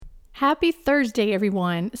Happy Thursday,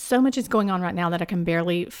 everyone. So much is going on right now that I can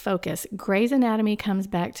barely focus. Grey's Anatomy comes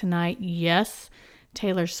back tonight. Yes.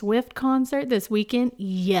 Taylor Swift concert this weekend.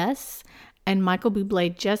 Yes. And Michael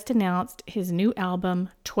Bublé just announced his new album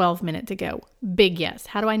 12 minutes ago. Big yes.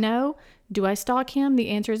 How do I know? Do I stalk him? The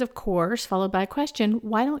answer is of course, followed by a question,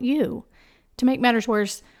 why don't you? To make matters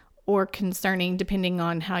worse or concerning, depending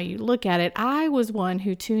on how you look at it, I was one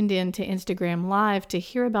who tuned in to Instagram Live to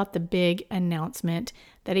hear about the big announcement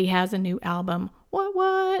that he has a new album.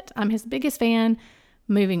 What? I'm his biggest fan.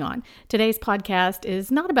 Moving on. Today's podcast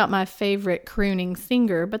is not about my favorite crooning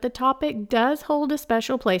singer, but the topic does hold a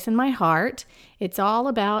special place in my heart. It's all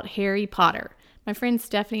about Harry Potter. My friend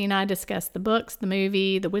Stephanie and I discussed the books, the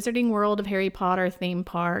movie, the Wizarding World of Harry Potter theme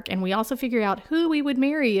park, and we also figure out who we would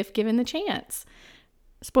marry if given the chance.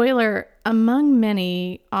 Spoiler, among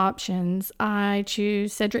many options, I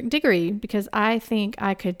choose Cedric Diggory because I think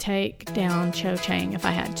I could take down Cho Chang if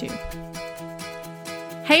I had to.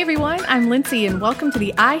 Hey everyone, I'm Lindsay and welcome to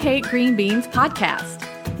the I Hate Green Beans podcast.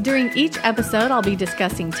 During each episode, I'll be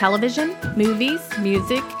discussing television, movies,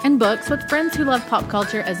 music, and books with friends who love pop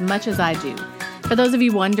culture as much as I do. For those of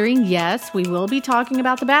you wondering, yes, we will be talking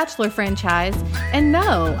about the Bachelor franchise. And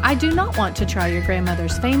no, I do not want to try your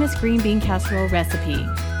grandmother's famous green bean casserole recipe.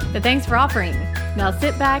 But thanks for offering. Now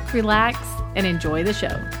sit back, relax, and enjoy the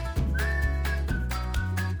show.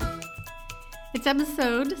 It's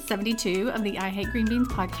episode 72 of the I Hate Green Beans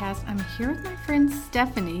podcast. I'm here with my friend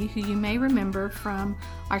Stephanie, who you may remember from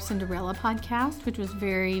our Cinderella podcast, which was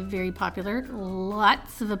very, very popular.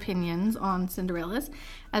 Lots of opinions on Cinderellas,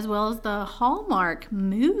 as well as the Hallmark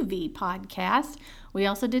movie podcast. We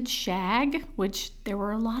also did Shag, which there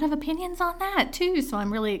were a lot of opinions on that too. So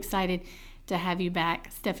I'm really excited to have you back.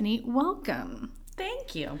 Stephanie, welcome.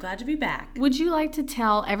 Thank you. I'm glad to be back. Would you like to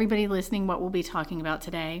tell everybody listening what we'll be talking about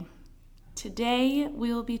today? Today,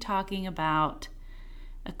 we will be talking about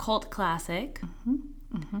a cult classic,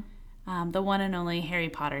 the one and only Harry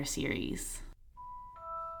Potter series.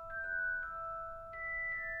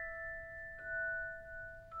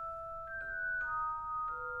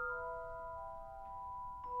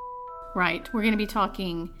 Right. We're going to be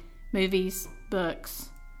talking movies, books,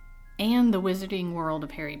 and the Wizarding World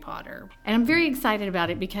of Harry Potter. And I'm very excited about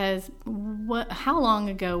it because how long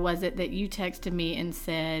ago was it that you texted me and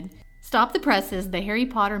said, stop the presses, the Harry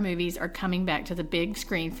Potter movies are coming back to the big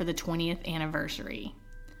screen for the 20th anniversary?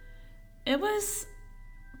 It was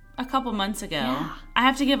a couple months ago. Yeah. I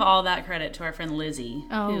have to give all that credit to our friend Lizzie.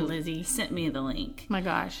 Oh, who Lizzie sent me the link. My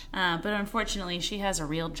gosh. But unfortunately, she has a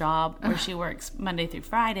real job where she works Monday through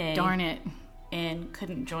Friday. Darn it. And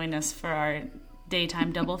couldn't join us for our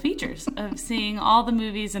daytime double features of seeing all the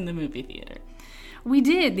movies in the movie theater. We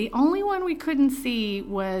did. The only one we couldn't see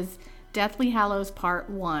was Deathly Hallows Part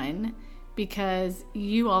 1 because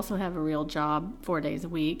you also have a real job 4 days a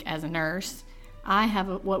week as a nurse. I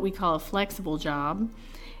have what we call a flexible job.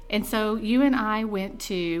 And so you and I went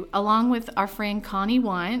to, along with our friend Connie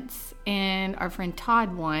once and our friend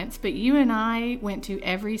Todd once, but you and I went to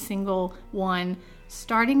every single one,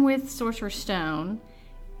 starting with Sorcerer's Stone,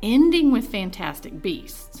 ending with Fantastic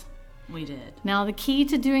Beasts. We did. Now, the key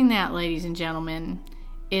to doing that, ladies and gentlemen,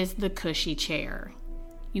 is the cushy chair.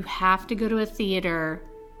 You have to go to a theater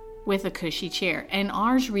with a cushy chair, and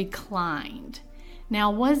ours reclined. Now,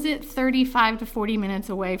 was it 35 to 40 minutes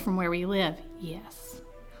away from where we live? Yes.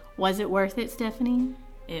 Was it worth it, Stephanie?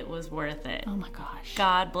 It was worth it. Oh my gosh.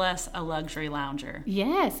 God bless a luxury lounger.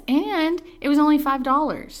 Yes, and it was only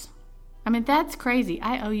 $5. I mean, that's crazy.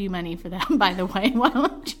 I owe you money for that, by the way. Why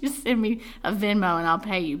don't you send me a Venmo and I'll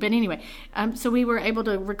pay you? But anyway, so we were able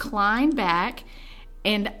to recline back,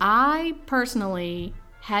 and I personally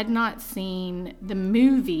had not seen the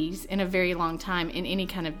movies in a very long time in any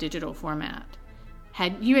kind of digital format.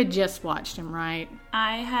 You had just watched them, right?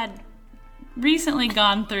 I had recently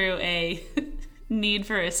gone through a need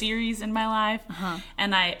for a series in my life,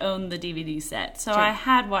 and I owned the DVD set. So Sure. I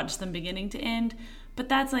had watched them beginning to end, but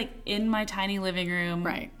that's like in my tiny living room,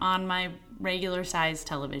 Right. on my regular size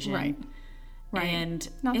television. Right. And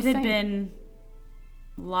Not it the had same. been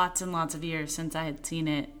lots and lots of years since I had seen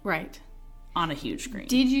it Right. on a huge screen.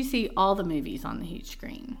 Did you see all the movies on the huge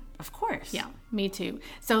screen? Of course. Yeah, me too.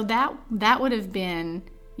 So that would have been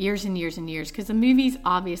years and years and years, because the movies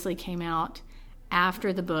obviously came out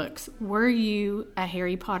after the books. Were you a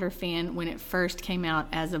Harry Potter fan when it first came out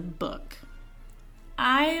as a book?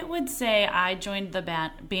 I would say I joined the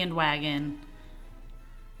bandwagon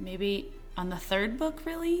maybe on the third book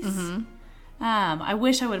release. I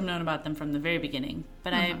wish I would have known about them from the very beginning,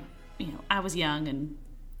 but I was young and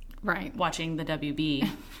Right. watching the WB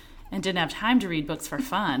and didn't have time to read books for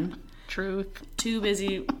fun. Truth. Too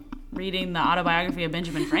busy reading the autobiography of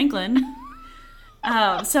Benjamin Franklin.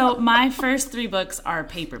 So my first 3 books are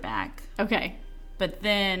paperback. Okay. But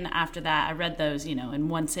then after that, I read those, in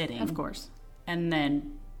one sitting. Of course. And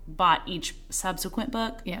then bought each subsequent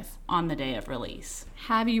book Yes. on the day of release.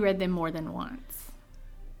 Have you read them more than once?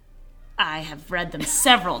 I have read them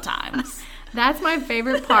several times. That's my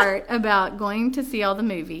favorite part about going to see all the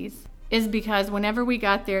movies, is because whenever we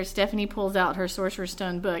got there, Stephanie pulls out her Sorcerer's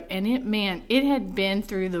Stone book, and it had been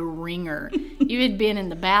through the ringer. You had been in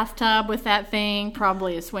the bathtub with that thing,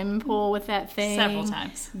 probably a swimming pool with that thing. Several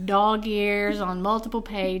times. Dog ears on multiple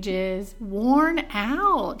pages. Worn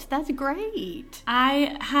out. That's great.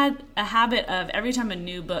 I had a habit of every time a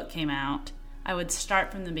new book came out, I would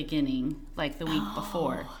start from the beginning, like the week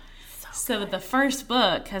before. So the first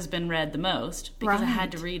book has been read the most because I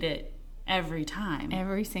had to read it every time.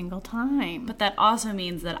 Every single time. But that also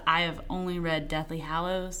means that I have only read Deathly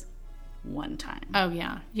Hallows one time. Oh,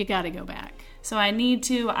 yeah. You got to go back. So I need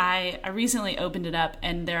to. I recently opened it up,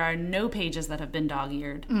 and there are no pages that have been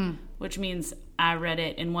dog-eared, which means I read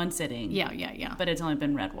it in one sitting. Yeah. But it's only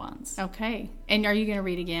been read once. Okay. And are you going to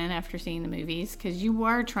read again after seeing the movies? Because you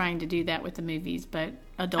were trying to do that with the movies, but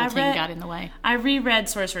adulting got in the way. I reread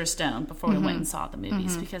Sorcerer's Stone before we went and saw the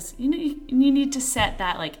movies because you need to set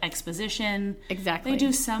that like exposition. Exactly. They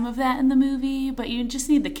do some of that in the movie, but you just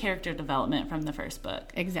need the character development from the first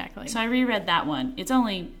book. Exactly. So I reread that one. It's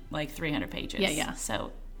only like 300 pages. Yeah.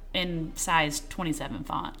 So in size 27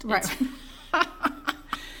 font. Right.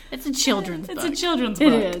 It's a children's book. It's a children's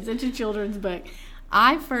book. It is. It's a children's book.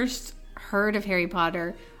 I first heard of Harry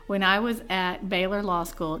Potter when I was at Baylor Law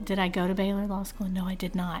School. Did I go to Baylor Law School? No, I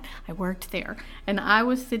did not. I worked there. And I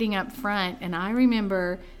was sitting up front, and I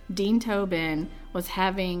remember Dean Tobin was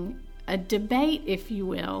having a debate, if you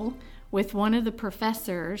will, with one of the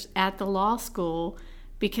professors at the law school,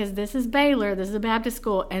 because this is Baylor, this is a Baptist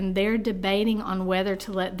school, and they're debating on whether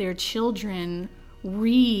to let their children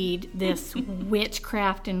read this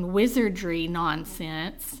witchcraft and wizardry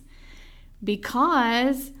nonsense,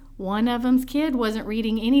 because one of them's kid wasn't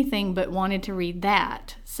reading anything but wanted to read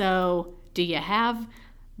that. So do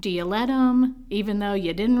you let them, even though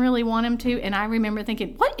you didn't really want them to? And I remember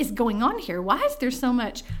thinking, what is going on here? Why is there so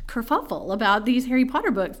much kerfuffle about these Harry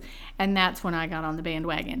Potter books? And that's when I got on the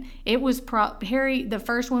bandwagon. It was the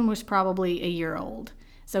first one was probably a year old.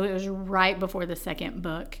 So it was right before the second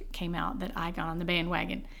book came out that I got on the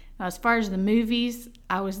bandwagon. Now, as far as the movies,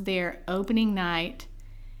 I was there opening night,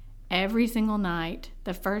 every single night.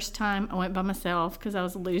 The first time I went by myself because I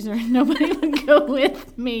was a loser and nobody would go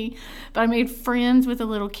with me. But I made friends with the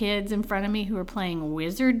little kids in front of me who were playing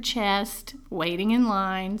wizard chess, waiting in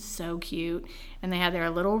line. So cute. And they had their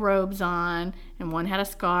little robes on, and one had a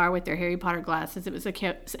scar with their Harry Potter glasses. It was a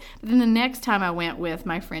cute. But then the next time I went with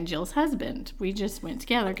my friend Jill's husband. We just went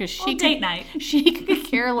together because date night. She could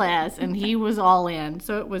care less, and he was all in.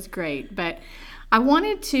 So it was great. But I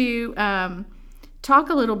wanted to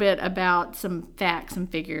talk a little bit about some facts and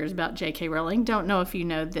figures about J.K. Rowling. Don't know if you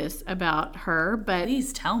know this about her, but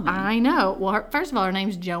please tell me. I know. Well, first of all, her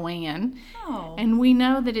name's Joanne. Oh. And we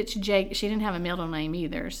know that it's Jake. She didn't have a middle name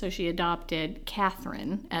either, so she adopted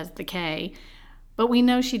Catherine as the K. But we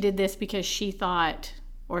know she did this because she thought,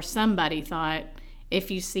 or somebody thought,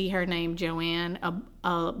 if you see her name Joanne,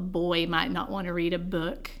 a boy might not want to read a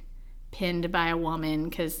book penned by a woman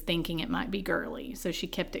because thinking it might be girly. So she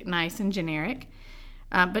kept it nice and generic.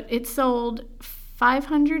 But it sold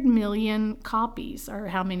 500 million copies, or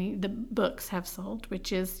how many the books have sold,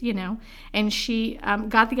 which is, and she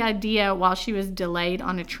got the idea while she was delayed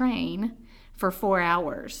on a train for 4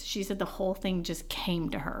 hours. She said the whole thing just came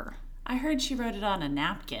to her. I heard she wrote it on a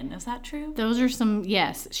napkin. Is that true? Those are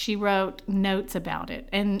yes, she wrote notes about it.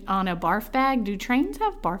 And on a barf bag. Do trains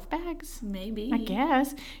have barf bags? Maybe. I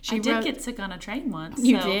guess. I did get sick on a train once.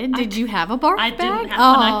 You did? Did you have a barf bag? I didn't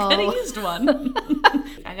have one. I could have used one.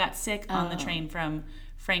 I got sick on the train from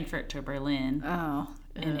Frankfurt to Berlin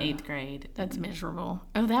in 8th grade. That's miserable.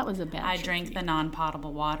 Oh, that was a bad I drank the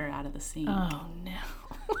non-potable water out of the sink. Oh, no.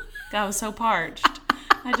 I was so parched.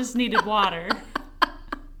 I just needed water.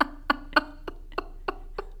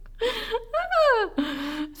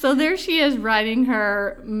 So there she is writing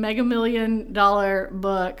her mega $1 million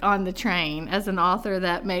book on the train as an author.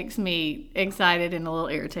 That makes me excited and a little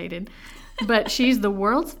irritated. But she's the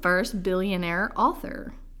world's first billionaire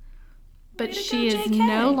author. But she is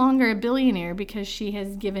no longer a billionaire because she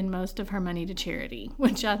has given most of her money to charity,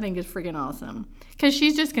 which I think is freaking awesome. Because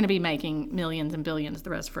she's just going to be making millions and billions the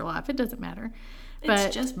rest of her life. It doesn't matter.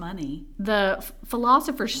 It's just money. The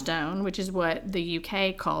Philosopher's Stone, which is what the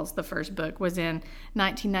UK calls the first book, was in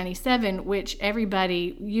 1997, which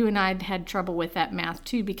you and I had trouble with that math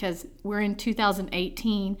too, because we're in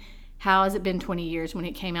 2018. How has it been 20 years when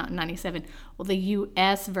it came out in 97? Well, the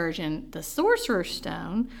US version, the Sorcerer's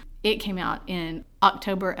Stone, it came out in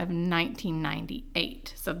October of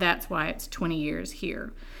 1998. So that's why it's 20 years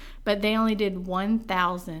here. But they only did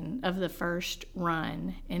 1,000 of the first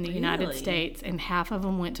run in the United States, and half of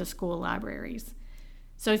them went to school libraries.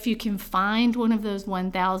 So if you can find one of those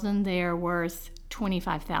 1,000, they are worth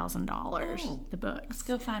 $25,000, the books. Let's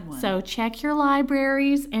go find one. So check your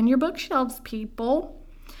libraries and your bookshelves, people.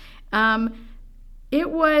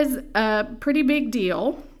 It was a pretty big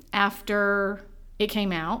deal after it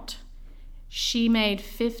came out. She made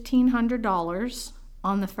 $1,500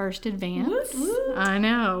 on the first advance. Woo. I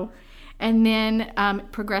know. And then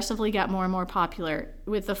progressively got more and more popular.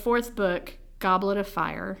 With the fourth book, Goblet of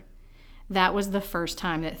Fire, that was the first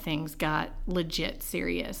time that things got legit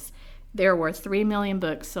serious. There were 3 million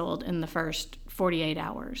books sold in the first 48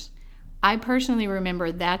 hours. I personally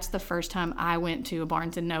remember that's the first time I went to a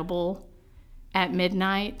Barnes & Noble at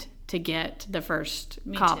midnight to get the first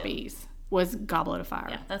copies, was Goblet of Fire.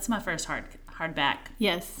 Yeah, that's my first hardback.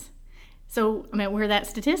 Yes. So, I mean, we're that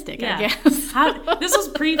statistic, Yeah. I guess. This was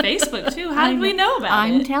pre-Facebook, too. How did we know about it?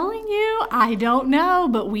 I'm telling you, I don't know,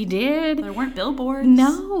 but we did. There weren't billboards?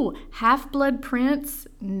 No. Half-Blood Prince,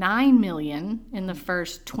 9 million in the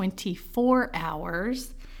first 24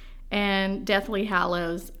 hours. And Deathly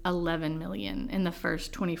Hallows, 11 million in the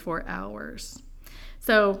first 24 hours.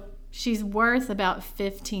 So, she's worth about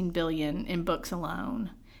 15 billion in books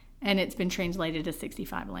alone. And it's been translated to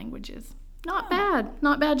 65 languages. Not bad,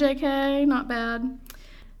 JK, not bad.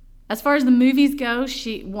 As far as the movies go,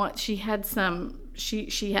 she had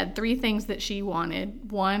 3 things that she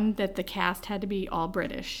wanted. One, that the cast had to be all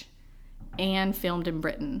British and filmed in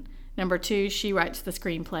Britain. Number 2, she writes the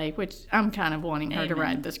screenplay, which I'm kind of wanting her to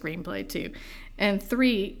write the screenplay too. And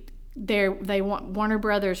 3, Warner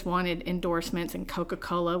Brothers wanted endorsements, and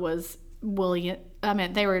Coca-Cola was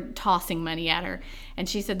they were tossing money at her. And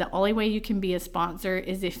she said the only way you can be a sponsor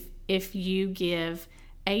is if you give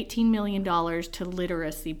 $18 million to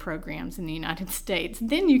literacy programs in the United States,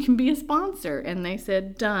 then you can be a sponsor. And they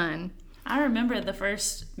said, done. I remember the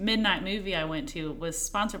first midnight movie I went to was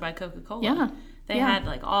sponsored by Coca-Cola. Yeah. They had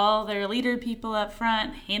like all their leader people up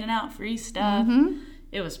front handing out free stuff. Mm-hmm.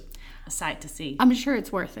 It was a sight to see. I'm sure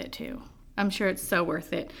it's worth it too. I'm sure it's so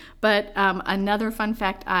worth it. But another fun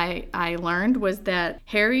fact I learned was that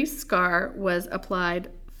Harry's scar was applied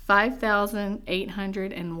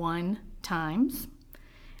 5,801 times,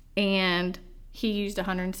 and he used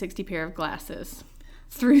 160 pair of glasses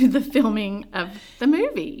through the filming of the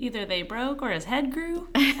movie. Either they broke or his head grew,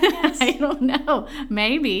 I guess. I don't know.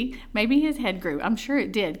 Maybe his head grew. I'm sure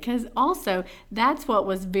it did, because also that's what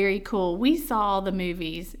was very cool. We saw the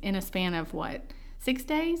movies in a span of 6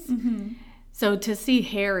 days? Mm-hmm. So to see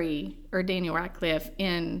Harry or Daniel Radcliffe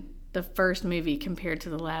in the first movie compared to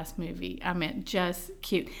the last movie, I mean, just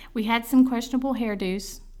cute. We had some questionable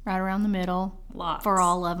hairdos right around the middle. Lots. For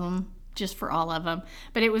all of them. Just for all of them.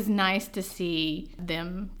 But it was nice to see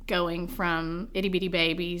them going from itty-bitty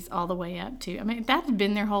babies all the way up to, I mean, that's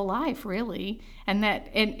been their whole life, really. And it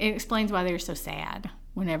explains why they were so sad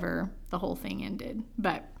whenever the whole thing ended.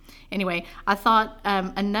 But anyway, I thought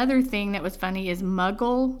another thing that was funny is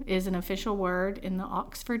muggle is an official word in the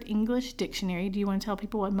Oxford English Dictionary. Do you want to tell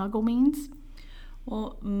people what muggle means?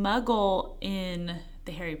 Well, muggle in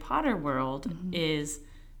the Harry Potter world is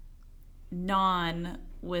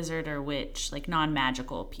non-wizard or witch, like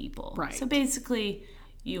non-magical people. Right. So basically,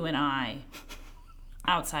 you and I,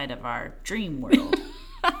 outside of our dream world.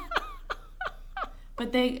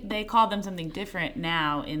 But they call them something different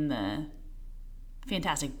now in the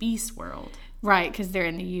Fantastic Beasts world. Right, because they're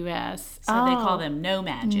in the U.S. So they call them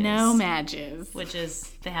no-mages. No-mages. Which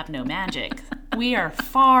is, they have no magic. We are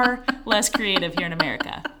far less creative here in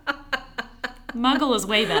America. Muggle is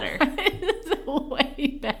way better. It's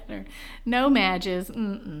way better. No mages.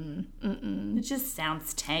 It just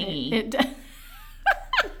sounds tangy. It does.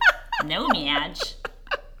 No madge.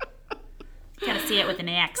 Gotta see it with an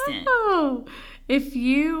accent. Oh, if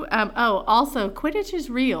you, also Quidditch is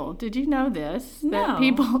real. Did you know this? No. That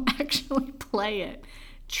people actually play it.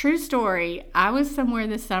 True story. I was somewhere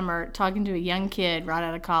this summer talking to a young kid right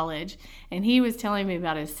out of college, and he was telling me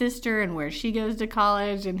about his sister and where she goes to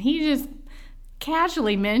college, and he just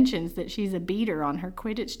casually mentions that she's a beater on her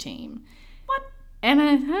Quidditch team. What? And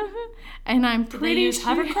I'm Do pretty they use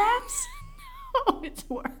sure hovercrafts? No, it's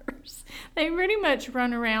worse. They pretty much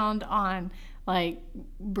run around on like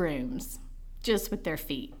brooms. just with their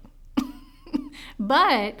feet.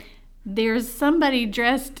 But there's somebody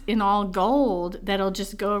dressed in all gold that'll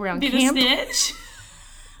just go around Be camp. the snitch?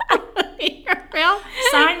 Well,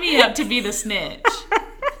 Sign me up to be the snitch.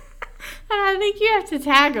 I think you have to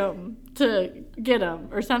tag them to get them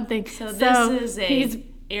or something. So this is he's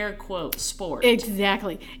air quote sport.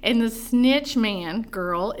 exactly. And the snitch man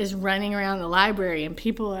girl is running around the library and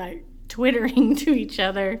people are twittering to each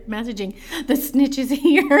other, messaging, the snitch is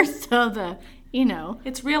here. So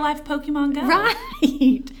It's real life Pokemon Go.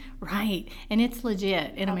 Right. And it's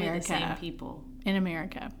legit in Probably America. the same people In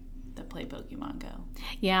America. that play Pokemon Go.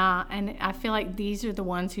 Yeah, and I feel like these are the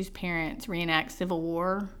ones whose parents reenact Civil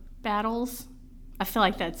War battles. I feel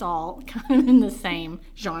like that's all kind of in the same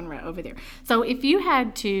genre over there. So if you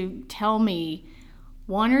had to tell me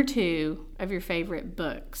one or two of your favorite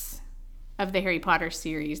books of the Harry Potter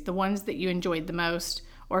series, the ones that you enjoyed the most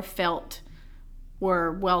or felt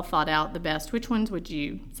were well thought out the best, which ones would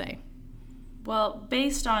you say? Well,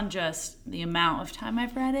 based on just the amount of time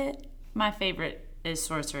I've read it, my favorite is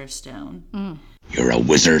Sorcerer's Stone. You're a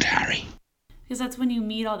wizard, Harry. Because that's when you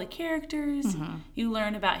meet all the characters, you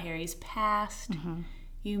learn about Harry's past,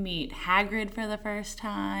 you meet Hagrid for the first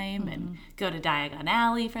time, and go to Diagon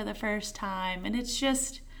Alley for the first time, and it's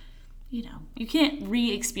just, you can't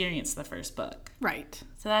re-experience the first book. Right.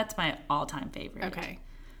 So that's my all-time favorite. Okay.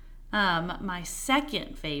 My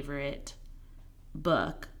second favorite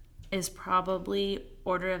book is probably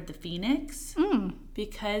Order of the Phoenix,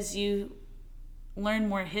 because you learn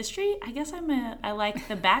more history. I guess I like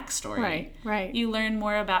the backstory. Right. You learn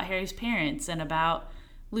more about Harry's parents and about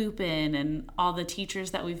Lupin and all the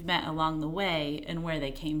teachers that we've met along the way and where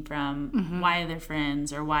they came from, why they're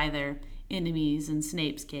friends or why they're enemies in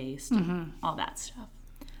Snape's case, all that stuff.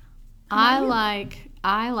 I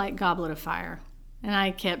like Goblet of Fire. And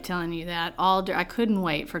I kept telling you that I couldn't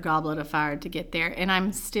wait for Goblet of Fire to get there, and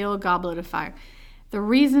I'm still Goblet of Fire. The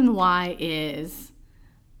reason why is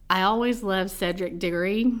I always loved Cedric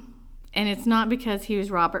Diggory, and it's not because he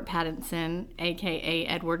was Robert Pattinson, aka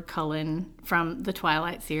Edward Cullen from the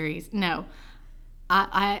Twilight series. No,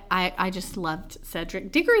 I just loved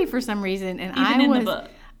Cedric Diggory for some reason, and Even in the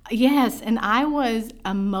book. Yes, and I was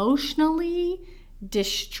emotionally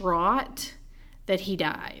distraught that he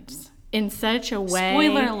died. In such a way...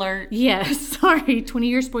 Spoiler alert. Yes, sorry,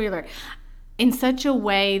 20-year spoiler. In such a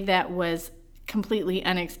way that was completely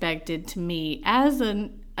unexpected to me as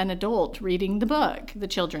an adult reading the book, the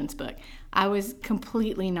children's book. I was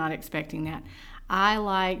completely not expecting that. I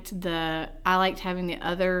liked having the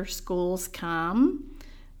other schools come,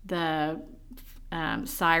 the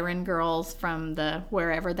Siren girls from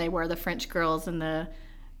wherever they were, the French girls and the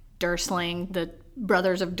Durslin, the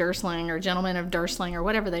brothers of Durslin or gentlemen of Durslin or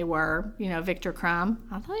whatever they were, Victor Crumb.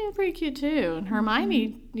 I thought he was pretty cute too. And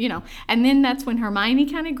Hermione, and then that's when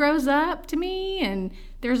Hermione kind of grows up to me, and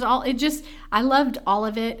I loved all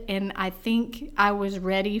of it. And I think I was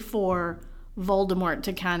ready for Voldemort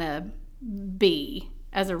to kind of be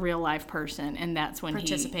as a real life person. And that's when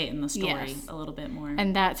Participate in the story a little bit more.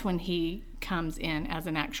 And that's when he comes in as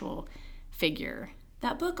an actual figure.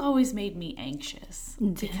 That book always made me anxious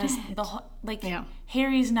because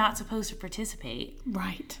Harry's not supposed to participate.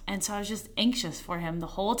 Right. And so I was just anxious for him the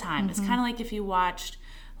whole time. It's kind of like if you watched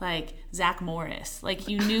Zach Morris.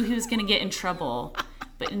 You knew he was going to get in trouble,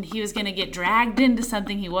 but he was going to get dragged into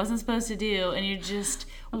something he wasn't supposed to do, and you're just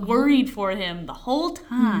worried for him the whole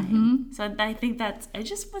time. So I think I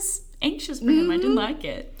just was anxious for him. I didn't like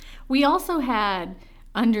it. We also had...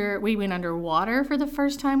 we went underwater for the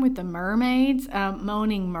first time with the mermaids.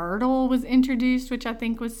 Moaning Myrtle was introduced, which I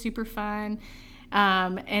think was super fun.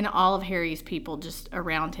 And all of Harry's people just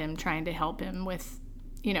around him trying to help him with,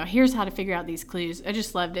 here's how to figure out these clues. I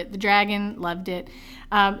just loved it. The dragon, loved it.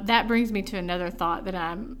 That brings me to another thought that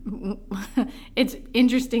it's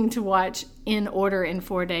interesting to watch in order in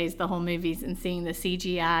 4 days, the whole movies, and seeing the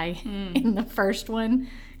CGI in the first one.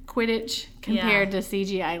 Quidditch compared to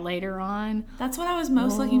CGI later on. That's what I was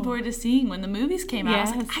most looking forward to seeing when the movies came out.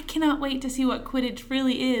 Yes. I was like, I cannot wait to see what Quidditch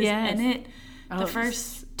really is. Yes. And the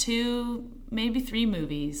first 2, maybe 3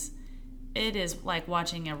 movies, it is like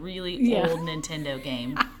watching a really old Nintendo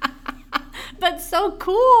game. But so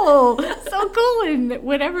cool. So cool. And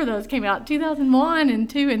whenever those came out, 2001 and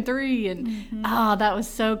 2 and 3. And that was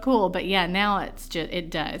so cool. But yeah, now it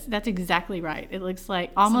does. That's exactly right. It looks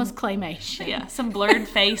like almost claymation. Yeah, some blurred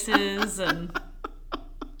faces and...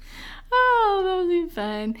 Oh, that would be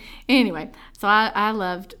fun. Anyway, so I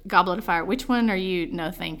loved Goblet of Fire. Which one are you?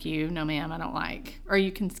 No, thank you. No, ma'am, I don't like. Or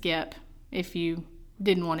you can skip if you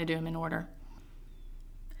didn't want to do them in order.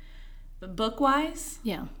 Book-wise?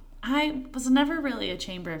 Yeah. I was never really a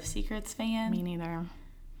Chamber of Secrets fan. Me neither.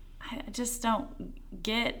 I just don't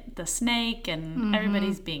get the snake and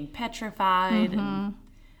everybody's being petrified. And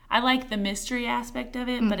I like the mystery aspect of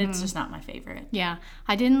it, but it's just not my favorite. Yeah,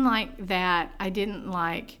 I didn't like that. I didn't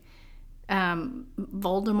like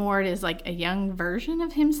Voldemort is like a young version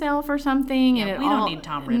of himself or something. Yeah, and we don't need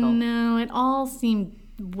Tom Riddle. No, it all seemed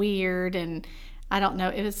weird, and I don't know.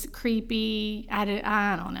 It was creepy. I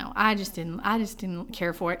don't know. I just didn't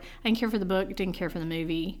care for it. I didn't care for the book. Didn't care for the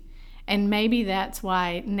movie. And maybe that's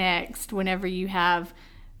why next, whenever you have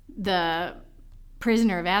the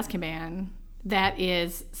Prisoner of Azkaban, that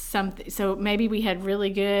is something. So maybe we had really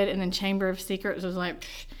good, and then Chamber of Secrets was like,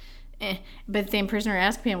 but then Prisoner of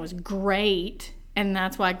Azkaban was great, and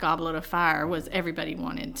that's why Goblet of Fire was everybody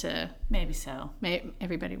wanted to. Maybe so.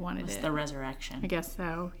 Everybody wanted It's it. the resurrection. I guess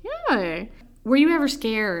so. Yeah. Were you ever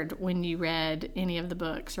scared when you read any of the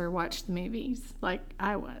books or watched the movies? Like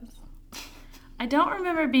I was. I don't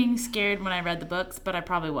remember being scared when I read the books, but I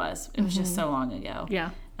probably was. It was just so long ago. Yeah.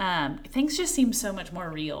 Things just seem so much more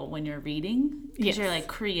real when you're reading because Yes. you're like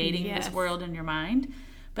creating Yes. this world in your mind.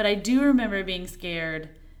 But I do remember being scared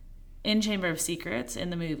in Chamber of Secrets in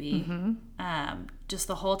the movie. Just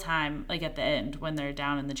the whole time, like at the end when they're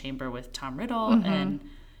down in the chamber with Tom Riddle, and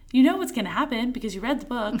you know what's going to happen because you read the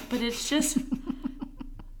book, but it's just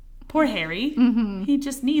poor Harry. He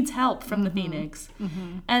just needs help from the Phoenix.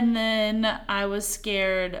 And then I was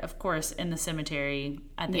scared, of course, in the cemetery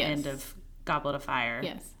at the Yes. end of Goblet of Fire.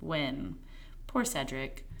 Yes. When poor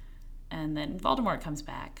Cedric, and then Voldemort comes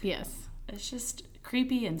back. Yes. It's just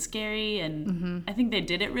creepy and scary, and I think they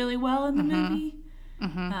did it really well in the movie.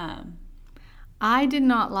 I did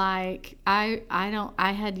not like. I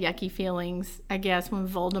had yucky feelings. I guess when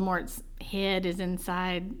Voldemort's head is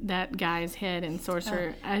inside that guy's head in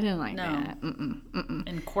Sorcerer, I didn't like that.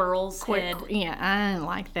 And Quirrell's head. Yeah, I didn't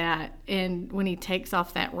like that. And when he takes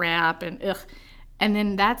off that wrap and ugh. And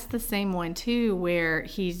then that's the same one too, where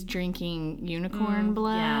he's drinking unicorn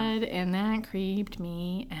blood, and that creeped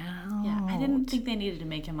me out. Yeah, I didn't think they needed to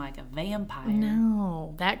make him like a vampire.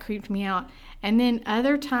 No, that creeped me out. And then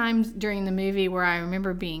other times during the movie where I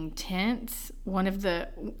remember being tense,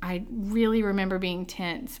 I really remember being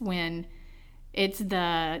tense when it's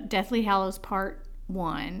the Deathly Hallows Part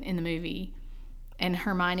 1 in the movie, and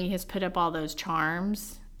Hermione has put up all those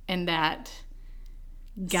charms, and that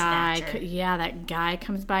guy, that guy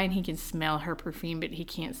comes by and he can smell her perfume, but he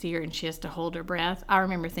can't see her, and she has to hold her breath. I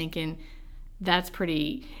remember thinking, that's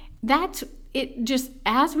it. Just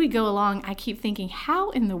as we go along, I keep thinking, how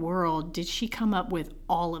in the world did she come up with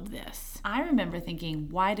all of this? I remember thinking,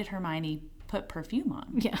 why did Hermione put perfume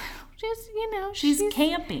on? Yeah, just, she's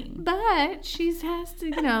camping. But she has to,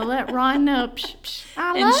 let Ron know, psh, psh,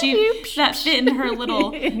 I And love you. Psh, that fit in her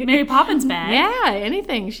little Mary Poppins bag. Yeah,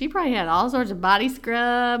 anything. She probably had all sorts of body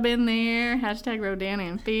scrub in there. Hashtag Rodanna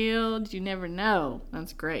and Fields. You never know.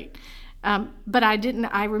 That's great. But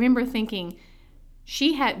I remember thinking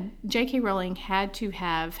J.K. Rowling had to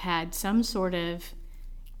have had some sort of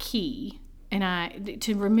key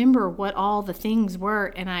to remember what all the things were,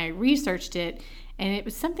 and I researched it, and it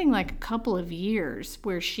was something like a couple of years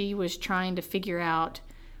where she was trying to figure out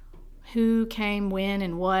who came when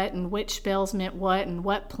and what, and which spells meant what, and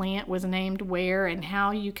what plant was named where, and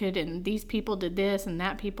how you could, and these people did this and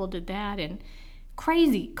that people did that, and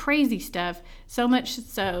crazy stuff. So much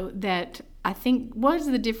so that I think, what is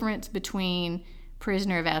the difference between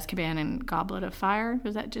Prisoner of Azkaban and Goblet of Fire?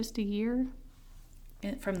 Was that just a year?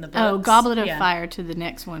 From the books. Oh, Goblet of Fire to the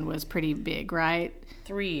next one was pretty big, right?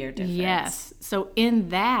 3-year difference. Yes. So in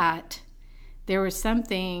that, there was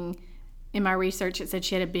something in my research that said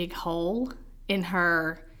she had a big hole in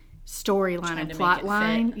her storyline and plot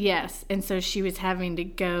line. Yes. And so she was having to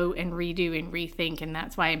go and redo and rethink, and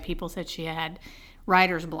that's why, and people said she had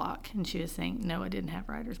writer's block, and she was saying, no, I didn't have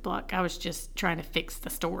writer's block. I was just trying to fix the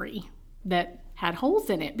story that had holes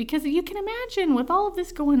in it, because you can imagine with all of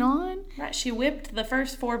this going on. Right, she whipped the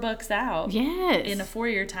first 4 books out. Yes. In a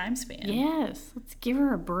 4-year time span. Yes. Let's give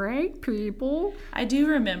her a break, people. I do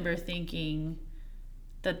remember thinking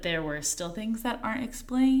that there were still things that aren't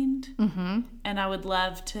explained. And I would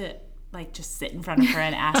love to just sit in front of her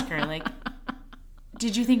and ask her,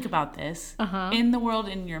 did you think about this? In the world,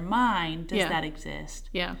 in your mind, does that exist?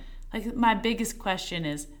 Yeah. My biggest question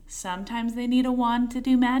is, sometimes they need a wand to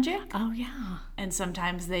do magic. Oh, yeah. And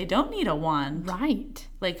sometimes they don't need a wand. Right.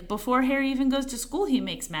 Before Harry even goes to school, he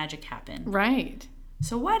makes magic happen. Right.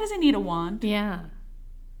 So why does he need a wand? Yeah.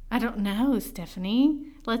 I don't know, Stephanie.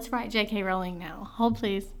 Let's write J.K. Rowling now. Hold,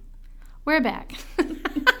 please. We're back.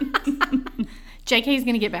 J.K.'s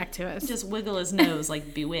going to get back to us. Just wiggle his nose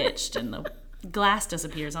like Bewitched in the glass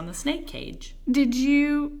disappears on the snake cage. Did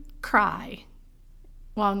you cry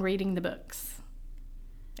while reading the books?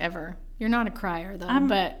 Ever? You're not a crier, though. I'm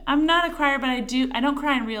not a crier, but I don't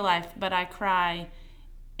cry in real life, but I cry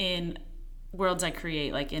in worlds I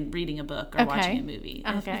create, like in reading a book or watching a movie.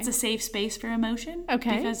 Okay. It's a safe space for emotion.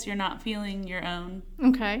 Okay. Because you're not feeling your own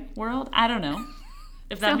Okay. world. I don't know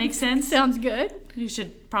if that makes sense. Sounds good. You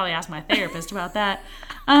should probably ask my therapist about that.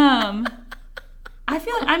 I'm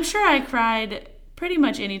sure I cried pretty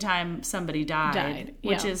much anytime somebody died.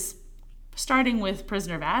 Which is starting with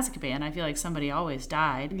Prisoner of Azkaban. I feel like somebody always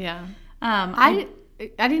died. Yeah. I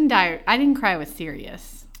didn't die. I didn't cry with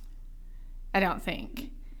Sirius. I don't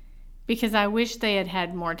think, because I wish they had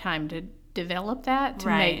had more time to develop that to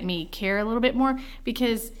make me care a little bit more,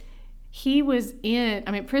 because he was in.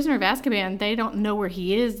 I mean, Prisoner of Azkaban. They don't know where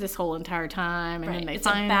he is this whole entire time, and then they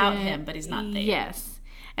find about him, but he's not there. Yes,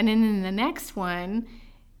 and then in the next one,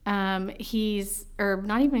 he's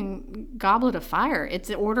not even Goblet of Fire. It's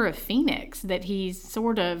the Order of Phoenix that he's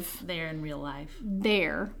sort of there in real life.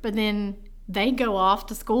 There, but then they go off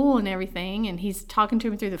to school and everything, and he's talking to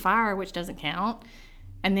him through the fire, which doesn't count,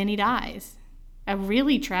 and then he dies. A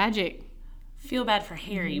really tragic. Feel bad for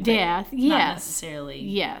Harry. Death. But yes. Not necessarily.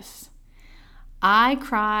 Yes. I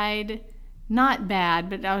cried, not bad,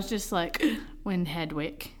 but I was just like, when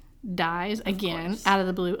Hedwig dies again, out of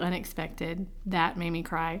the blue, unexpected. That made me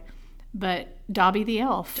cry. But Dobby the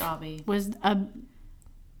Elf was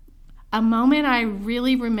a moment I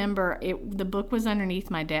really remember. The book was underneath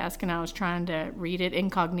my desk, and I was trying to read it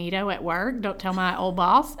incognito at work. Don't tell my old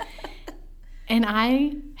boss. And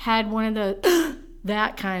I had one of the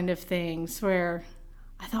that kind of things where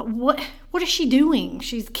I thought, what is she doing?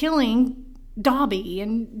 She's killing Dobby,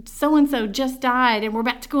 and so just died, and we're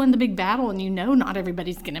about to go in the big battle, and not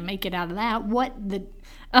everybody's going to make it out of that.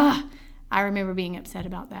 I remember being upset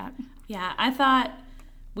about that. Yeah, I thought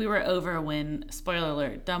we were over when, spoiler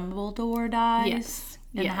alert, Dumbledore dies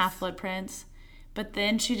in The Half-Blood Prince. But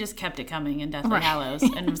then she just kept it coming in Deathly Hallows,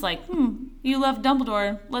 and was like, you love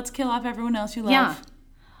Dumbledore, let's kill off everyone else you love. Yeah.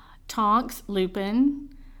 Tonks, Lupin,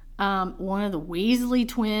 one of the Weasley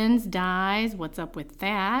twins dies. What's up with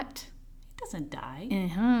that? Doesn't die.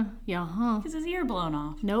 Gets his ear blown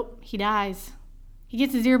off. Nope, he dies. He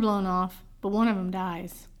gets his ear blown off, but one of them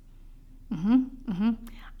dies.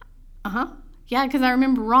 Yeah, because I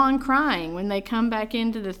remember Ron crying when they come back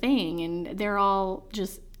into the thing, and they're all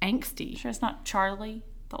just angsty. Sure it's not Charlie,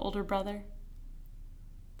 the older brother?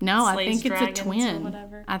 No, I think it's a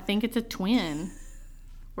twin. I think it's a twin.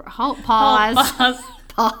 Pause.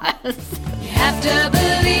 Pause. You have to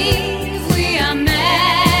believe we are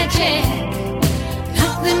magic.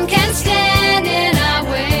 Nothing can stand in our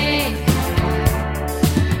way.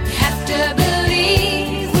 You have to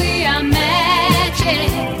believe we are magic.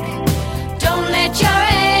 Don't let your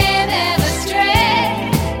aim ever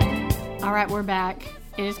stray. All right, we're back.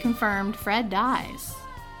 It is confirmed Fred dies.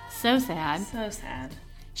 So sad. So sad.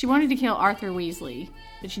 She wanted to kill Arthur Weasley,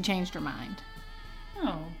 but she changed her mind.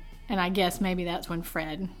 Oh. And I guess maybe that's when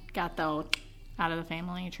Fred got out of the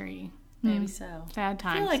family tree. Maybe so. Sad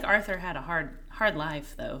times. I feel like Arthur had a hard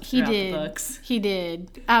life, though, throughout he did. The books. He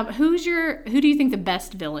did. Who do you think the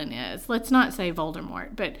best villain is? Let's not say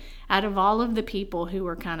Voldemort, but out of all of the people who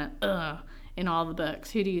were kind of in all the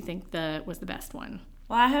books, who do you think was the best one?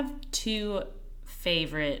 Well, I have two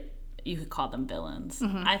favorite, you could call them villains.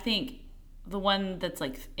 I think the one that's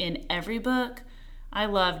like in every book, I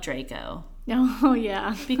love Draco. Oh,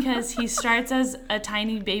 yeah. Because he starts as a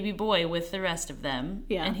tiny baby boy with the rest of them.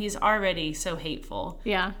 Yeah. And he's already so hateful.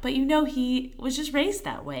 Yeah. But he was just raised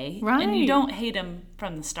that way. Right. And you don't hate him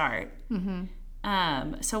from the start.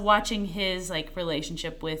 So watching his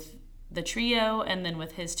relationship with the trio and then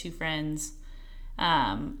with his two friends,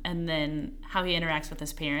 and then how he interacts with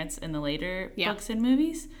his parents in the later books and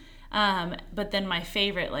movies. But then my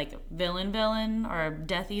favorite villain or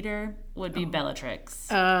Death Eater would be Bellatrix.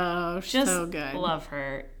 Oh, just so good. Love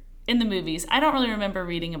her in the movies. I don't really remember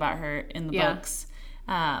reading about her in the books.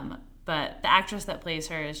 But the actress that plays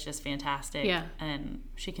her is just fantastic. Yeah. And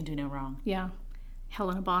she can do no wrong. Yeah.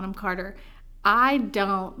 Helena Bonham Carter. I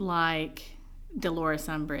don't like Dolores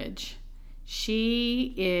Umbridge.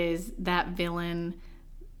 She is that villain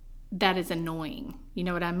that is annoying. You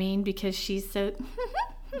know what I mean? Because she's so...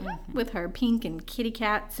 with her pink and kitty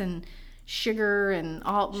cats and sugar and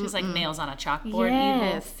all. She's like nails on a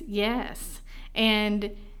chalkboard. Yes.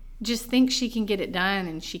 And just thinks she can get it done,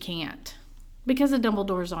 and she can't. Because of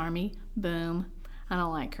Dumbledore's army. Boom. I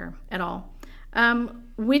don't like her at all.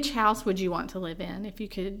 Which house would you want to live in if you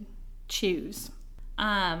could choose?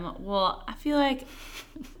 Well, I feel like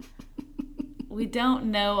we don't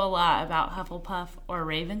know a lot about Hufflepuff or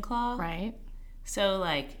Ravenclaw. Right. So,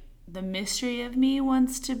 like, the mystery of me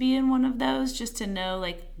wants to be in one of those just to know,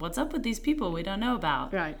 like, what's up with these people we don't know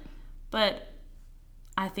about. Right. But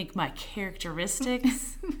I think my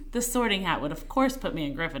characteristics, the Sorting Hat would, of course, put me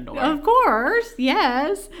in Gryffindor. Of course,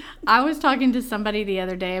 yes. I was talking to somebody the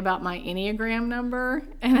other day about my Enneagram number,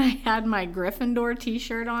 and I had my Gryffindor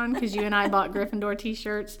t-shirt on because you and I bought Gryffindor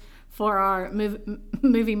t-shirts for our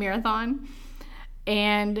movie marathon.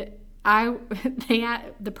 And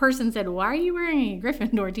the person said, "Why are you wearing a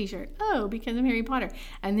Gryffindor t-shirt?" "Oh, because of Harry Potter."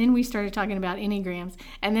 And then we started talking about Enneagrams,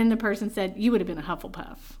 and then the person said, "You would have been a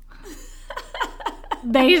Hufflepuff."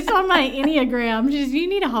 Based on my Enneagram, you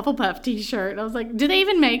need a Hufflepuff t-shirt. I was like, do they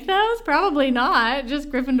even make those? Probably not. Just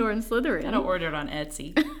Gryffindor and Slytherin. Gotta order it on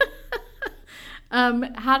Etsy.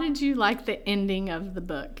 How did you like the ending of the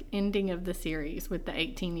book, ending of the series with the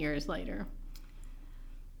 18 years later?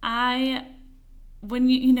 When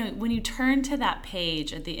you turn to that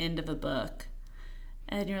page at the end of the book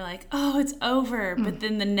and you're like, oh, it's over. But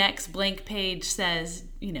then the next blank page says, ...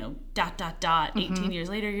 18 years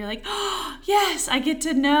later, you're like, oh, yes, I get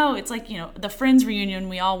to know. It's like, the Friends reunion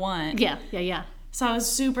we all want. Yeah. So I was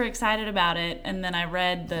super excited about it. And then I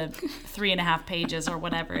read the 3.5 pages or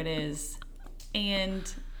whatever it is.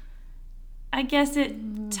 And I guess it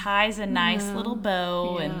ties a nice little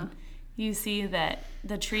bow. Yeah. And you see that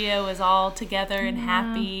the trio is all together and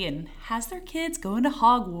happy and has their kids going to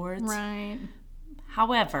Hogwarts. Right.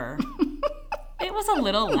 However, it was a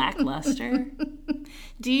little lackluster.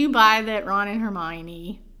 Do you buy that Ron and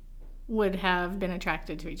Hermione would have been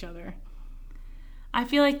attracted to each other? I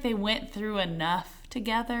feel like they went through enough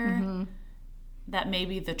together that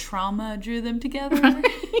maybe the trauma drew them together. Right.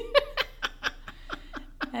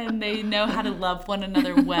 And they know how to love one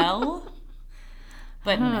another well.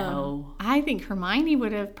 But no. I think Hermione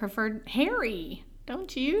would have preferred Harry,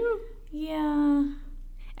 don't you? Yeah.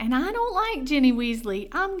 And I don't like Ginny Weasley.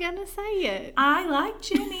 I'm going to say it. I like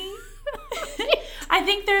Ginny. I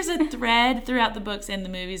think there's a thread throughout the books and the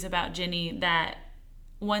movies about Ginny that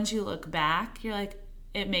once you look back, you're like,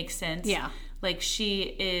 it makes sense. Yeah. Like, she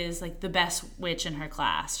is, like, the best witch in her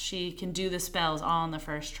class. She can do the spells all on the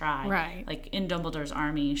first try. Right. Like, in Dumbledore's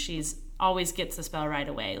army, she's always gets the spell right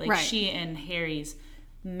away. Like, she and Harry's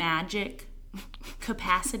magic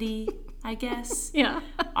capacity, I guess,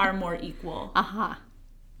 are more equal.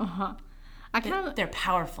 They're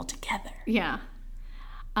powerful together. Yeah.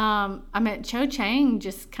 I mean, Cho Chang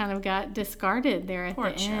just kind of got discarded there at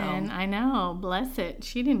the end. I know. Bless it.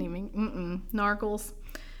 She didn't even... Nargles.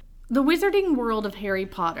 The Wizarding World of Harry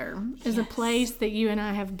Potter is a place that you and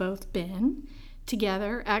I have both been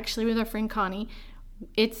together, actually with our friend Connie.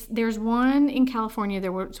 There's one in California.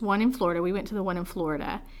 There was one in Florida. We went to the one in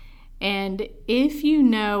Florida. And if you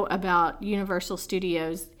know about Universal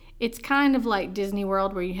Studios, it's kind of like Disney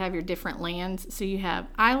World where you have your different lands. So you have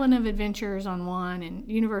Island of Adventures on one and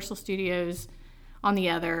Universal Studios on the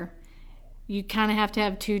other. You kind of have to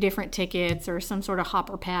have 2 different tickets or some sort of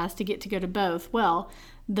hopper pass to get to go to both. Well,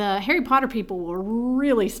 the Harry Potter people were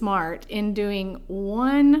really smart in doing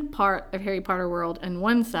one part of Harry Potter World on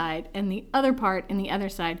one side and the other part in the other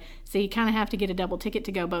side. So you kind of have to get a double ticket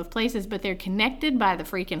to go both places, but they're connected by the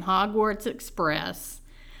freaking Hogwarts Express.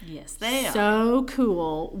 Yes, they are. So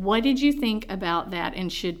cool. What did you think about that,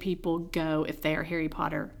 and should people go if they are Harry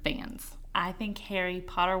Potter fans? I think Harry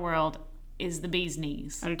Potter World is the bee's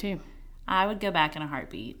knees. I do too. I would go back in a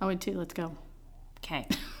heartbeat. I would too. Let's go. Okay.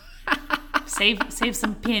 Save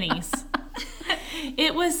some pennies.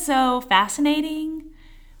 It was so fascinating.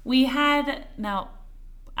 I had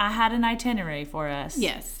an itinerary for us.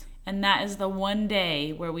 Yes. And that is the one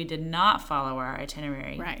day where we did not follow our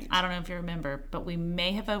itinerary. Right. I don't know if you remember, but we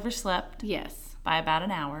may have overslept. Yes. By about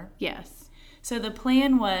an hour. Yes. So the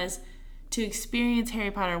plan was to experience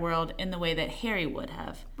Harry Potter World in the way that Harry would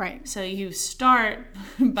have. Right. So you start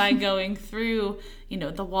by going through,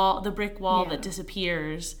 the brick wall that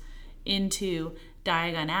disappears into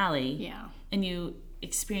Diagon Alley. Yeah. And you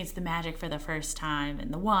experience the magic for the first time,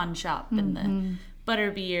 and the wand shop and the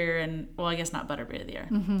butterbeer, and, well, I guess not butterbeer there.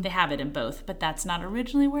 They have it in both, but that's not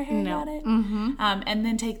originally where Harry got it. And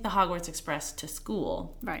then take the Hogwarts Express to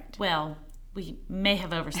school. Right. Well, we may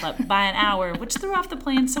have overslept by an hour, which threw off the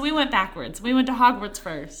plan, so we went backwards. We went to Hogwarts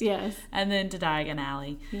first. Yes. And then to Diagon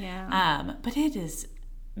Alley. Yeah. But it is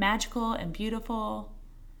magical and beautiful.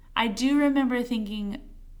 I do remember thinking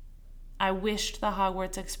I wished the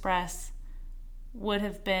Hogwarts Express would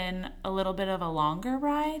have been a little bit of a longer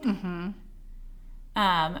ride.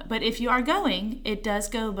 But if you are going, it does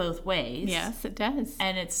go both ways. Yes, it does.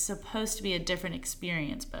 And it's supposed to be a different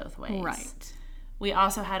experience both ways. Right. We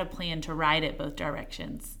also had a plan to ride it both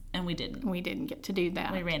directions, and we didn't. We didn't get to do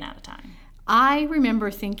that. We ran out of time. I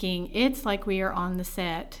remember thinking it's like we are on the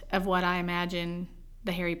set of what I imagine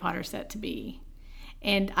the Harry Potter set to be.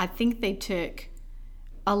 And I think they took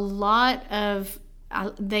a lot of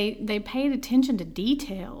they paid attention to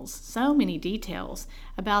details, so many details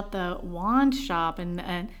about the wand shop,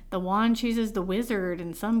 and the wand chooses the wizard,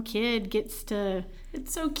 and some kid gets to.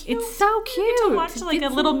 It's so cute. It's so cute. You get to watch like a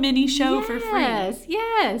little mini show for free.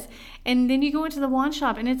 Yes. And then you go into the wand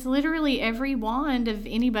shop, and it's literally every wand of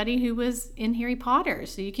anybody who was in Harry Potter.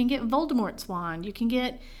 So you can get Voldemort's wand, you can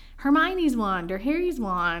get Hermione's wand, or Harry's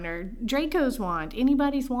wand, or Draco's wand,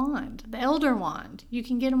 anybody's wand, the Elder wand. You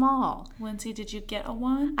can get them all. Lindsay, did you get a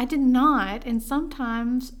wand? I did not, and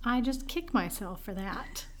sometimes I just kick myself for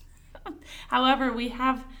that. However, we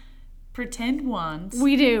have pretend wands.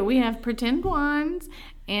 We do. We have pretend wands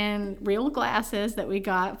and real glasses that we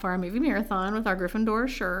got for our movie marathon with our Gryffindor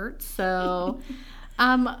shirts. So,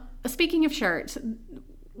 speaking of shirts,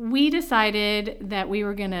 we decided that we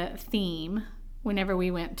were going to theme whenever we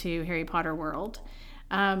went to Harry Potter World.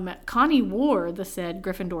 Connie wore the said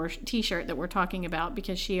Gryffindor t-shirt that we're talking about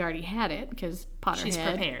because she already had it, because Potterhead. She's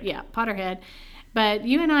prepared. Yeah, Potterhead. But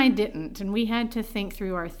you and I didn't, and we had to think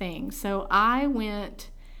through our things. So I went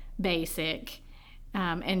basic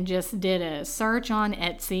and just did a search on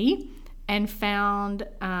Etsy and found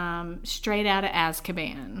Straight Outta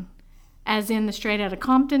Azkaban, as in the Straight Outta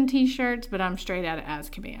Compton t-shirts, but I'm Straight Outta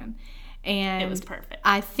Azkaban. And it was perfect.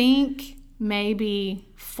 I think maybe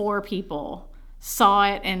 4 people saw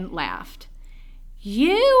it and laughed.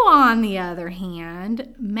 You, on the other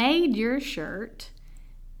hand, made your shirt.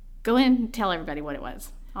 Go ahead and tell everybody what it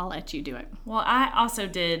was. I'll let you do it. Well, I also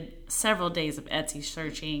did several days of Etsy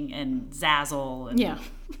searching and Zazzle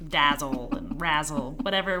and Dazzle and Razzle,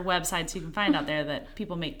 whatever websites you can find out there that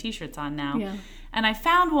people make t-shirts on now. Yeah. And I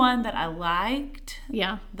found one that I liked.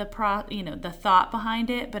 Yeah. The thought behind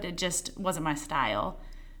it, but it just wasn't my style.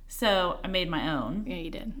 So I made my own. Yeah,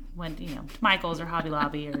 you did. Went, to Michael's or Hobby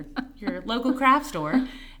Lobby or your local craft store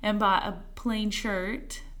and bought a plain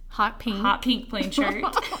shirt. Hot pink plain shirt.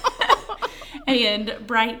 And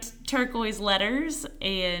bright turquoise letters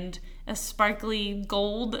and a sparkly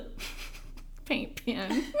gold paint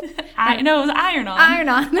pen. It was iron on. Iron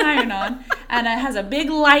on. And it has a big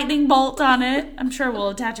lightning bolt on it. I'm sure we'll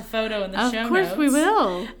attach a photo in the show notes. Of course we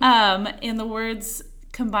will. And the words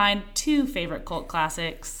combine 2 favorite cult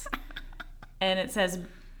classics. And it says,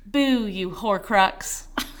 "Boo, you Horcrux."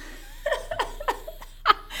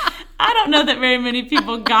 I don't know that very many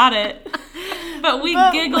people got it, but we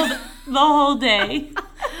giggled the whole day.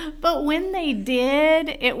 But when they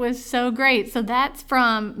did, it was so great. So that's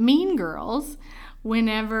from Mean Girls.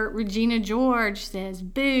 Whenever Regina George says,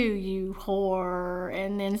 "Boo, you whore,"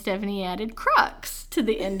 and then Stephanie added crux to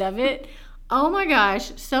the end of it. Oh my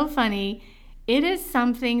gosh, so funny. It is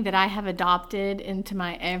something that I have adopted into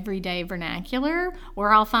my everyday vernacular,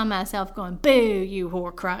 where I'll find myself going, "Boo, you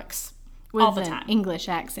Horcrux," with all the time. An English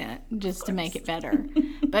accent, just to make it better.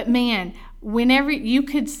 But man, whenever you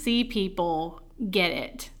could see people get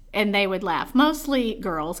it, and they would laugh. Mostly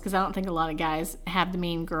girls, because I don't think a lot of guys have the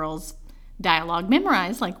Mean Girls dialogue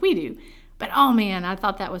memorized like we do. But oh man, I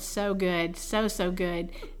thought that was so good. So good.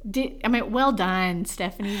 Well done,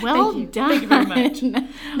 Stephanie. Well done. Thank you very much.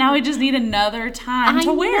 Now we just need another time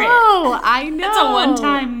to wear it. I know. It's a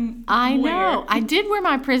one-time I know. wear. I did wear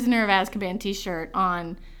my Prisoner of Azkaban t-shirt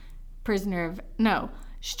on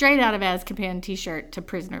Straight Out of Azkaban t-shirt to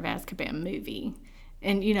Prisoner of Azkaban movie.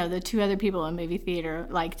 And, the 2 other people in movie theater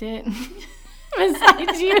liked it.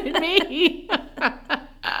 Besides you and me.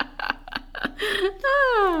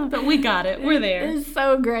 But we got it. We're there. It's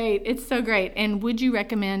so great. It's so great. And would you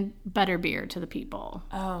recommend butterbeer to the people?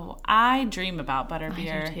 Oh, I dream about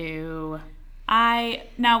butterbeer. I do too.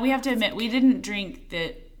 Now we have to admit, we didn't drink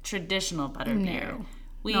the traditional butterbeer. No,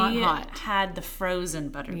 we not hot. had the frozen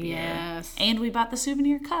butterbeer. Yes. And we bought the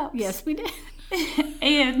souvenir cups. Yes, we did.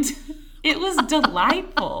 And it was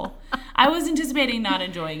delightful. I was anticipating not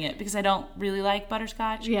enjoying it because I don't really like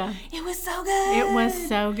butterscotch. Yeah. It was so good. It was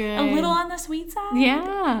so good. A little on the sweet side.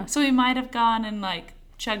 Yeah. So we might have gone and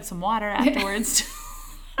chugged some water afterwards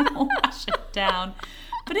to wash it down.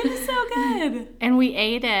 But it was so good. And we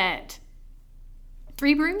ate at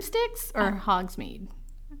 3 Broomsticks or Hogsmeade.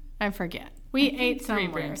 I forget. We ate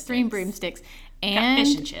somewhere. 3 Broomsticks. And got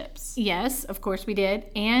fish and chips. Yes, of course we did.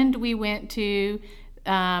 And we went to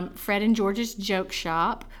Fred and George's Joke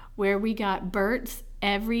Shop, where we got Bert's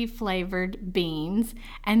every flavored beans,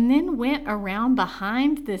 and then went around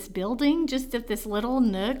behind this building, just at this little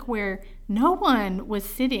nook where no one was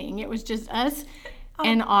sitting. It was just us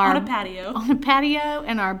and on a patio. On a patio,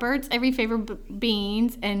 and our Bert's Every Favorite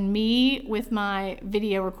Beans, and me with my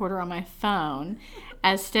video recorder on my phone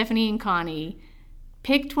as Stephanie and Connie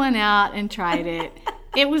picked one out and tried it.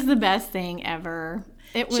 It was the best thing ever.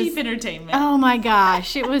 It was cheap entertainment. Oh my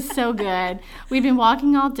gosh, it was so good. We've been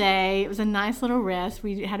walking all day. It was a nice little rest.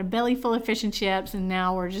 We had a belly full of fish and chips, and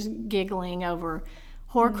now we're just giggling over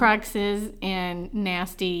Horcruxes and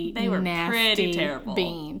nasty pretty terrible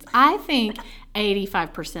beans. I think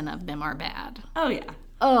 85% of them are bad. Oh yeah.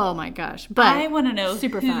 Oh my gosh. But I want to know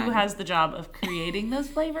super who fun. has the job of creating those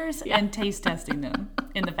flavors and taste testing them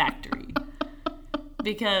in the factory.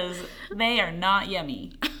 Because they are not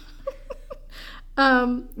yummy.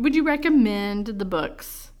 Would you recommend the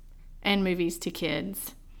books and movies to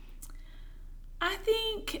kids? I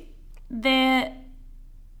think that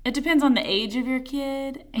it depends on the age of your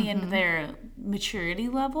kid and their maturity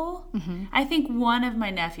level. I think one of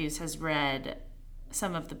my nephews has read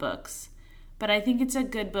some of the books, but I think it's a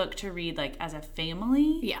good book to read like as a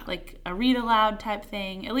family. Yeah. Like a read aloud type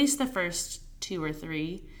thing, at least the first 2 or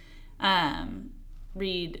 3.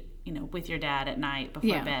 Read, with your dad at night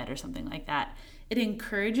before bed or something like that. It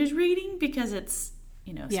encourages reading because it's,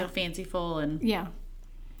 so fanciful and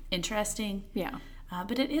interesting. Yeah.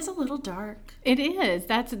 But it is a little dark. It is.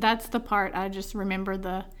 That's the part. I just remember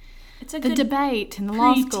It's a the good debate in the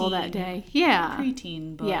law school preteen- that day. Yeah.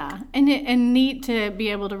 preteen book. Yeah. And neat to be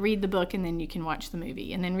able to read the book and then you can watch the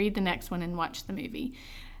movie. And then read the next one and watch the movie.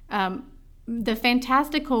 The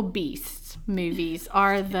Fantastical Beasts movies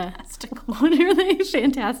are what are they?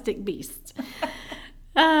 Fantastic Beasts.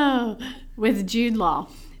 Oh, with Jude Law.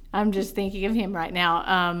 I'm just thinking of him right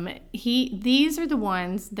now. These are the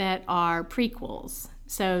ones that are prequels.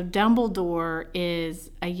 So Dumbledore is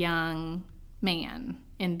a young man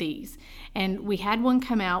in these. And we had one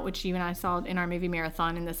come out, which you and I saw in our movie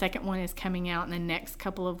marathon, and the second one is coming out in the next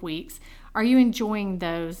couple of weeks. Are you enjoying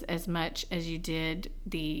those as much as you did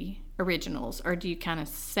the originals, or do you kind of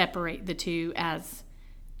separate the two as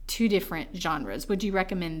two different genres? Would you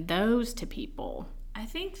recommend those to people? I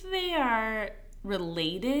think they are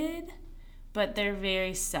related, but they're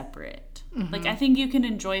very separate. Like, I think you can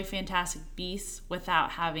enjoy Fantastic Beasts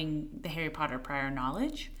without having the Harry Potter prior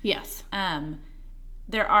knowledge. Yes.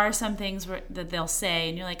 There are some things that they'll say,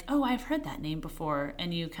 and you're like, oh, I've heard that name before,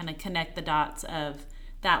 and you kind of connect the dots of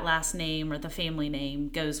that last name or the family name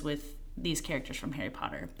goes with these characters from Harry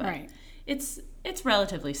Potter. But Right. it's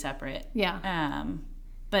relatively separate. Yeah.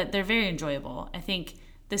 But they're very enjoyable. I think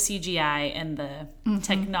the CGI and the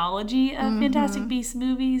technology of Fantastic Beasts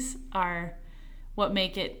movies are what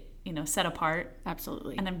make it, set apart.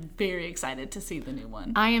 Absolutely. And I'm very excited to see the new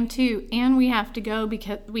one. I am too. And we have to go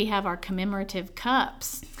because we have our commemorative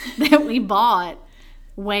cups that we bought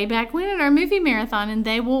way back when at our movie marathon, and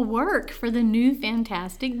they will work for the new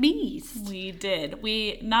Fantastic Beasts. We did.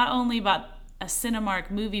 We not only bought a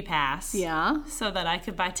Cinemark movie pass so that I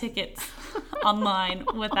could buy tickets online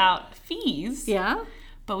without fees. Yeah.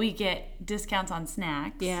 But we get discounts on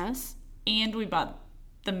snacks. Yes. And we bought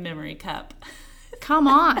the memory cup. Come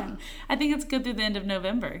on. I think it's good through the end of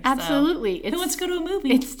November. Absolutely. So who wants to go to a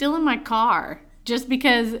movie? It's still in my car just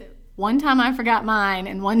because one time I forgot mine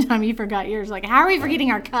and one time you forgot yours. Like, how are we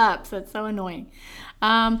forgetting our cups? That's so annoying.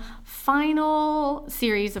 Final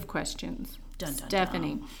series of questions. Dun, dun,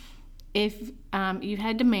 Stephanie, dun. if you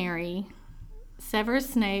had to marry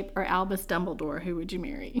Severus Snape or Albus Dumbledore, who would you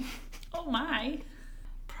marry? Oh my.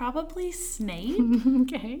 Probably Snape.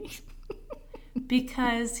 Okay.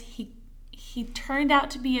 Because he turned out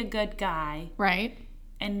to be a good guy. Right.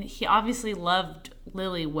 And he obviously loved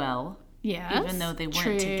Lily well. Yes. Even though they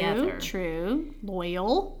weren't together. True.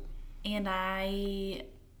 Loyal. And I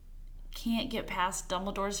can't get past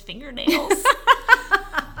Dumbledore's fingernails.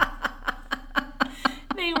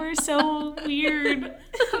 They were so weird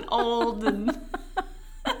and old and...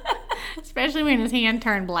 Especially when his hand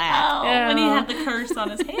turned black. Oh, when he had the curse on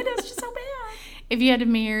his hand, it was just so bad. If you had to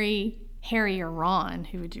marry Harry or Ron,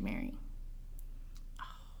 who would you marry?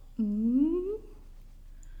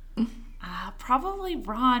 Probably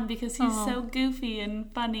Ron, because he's so goofy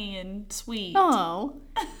and funny and sweet. Oh.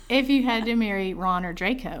 If you had to marry Ron or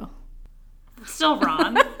Draco? Still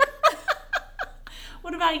Ron.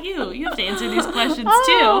 What about you? You have to answer these questions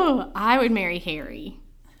too. Oh, I would marry Harry.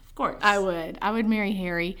 Of course. I would marry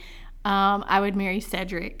Harry. I would marry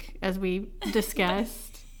Cedric, as we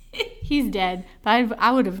discussed. He's dead, but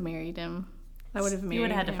I would have married him. I would have married him. You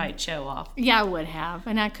would have had to fight Cho off. Yeah, I would have,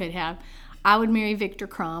 and I could have. I would marry Victor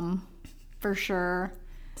Crumb, for sure.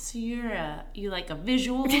 So you like a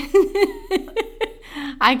visual?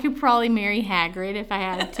 I could probably marry Hagrid if I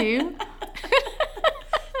had to.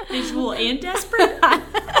 Visual and desperate? Is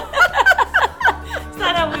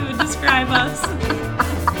that how we would describe us?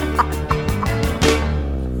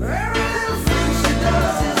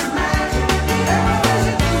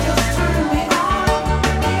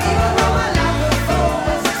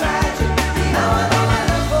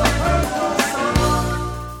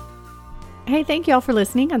 Hey, thank you all for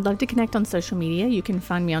listening. I'd love to connect on social media. You can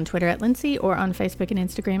find me on Twitter at Lindsay or on Facebook and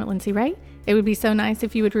Instagram at Lindsay Ray. It would be so nice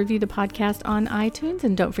if you would review the podcast on iTunes.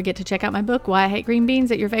 And don't forget to check out my book, Why I Hate Green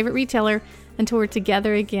Beans, at your favorite retailer. Until we're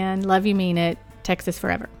together again, love you, mean it. Texas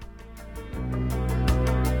forever.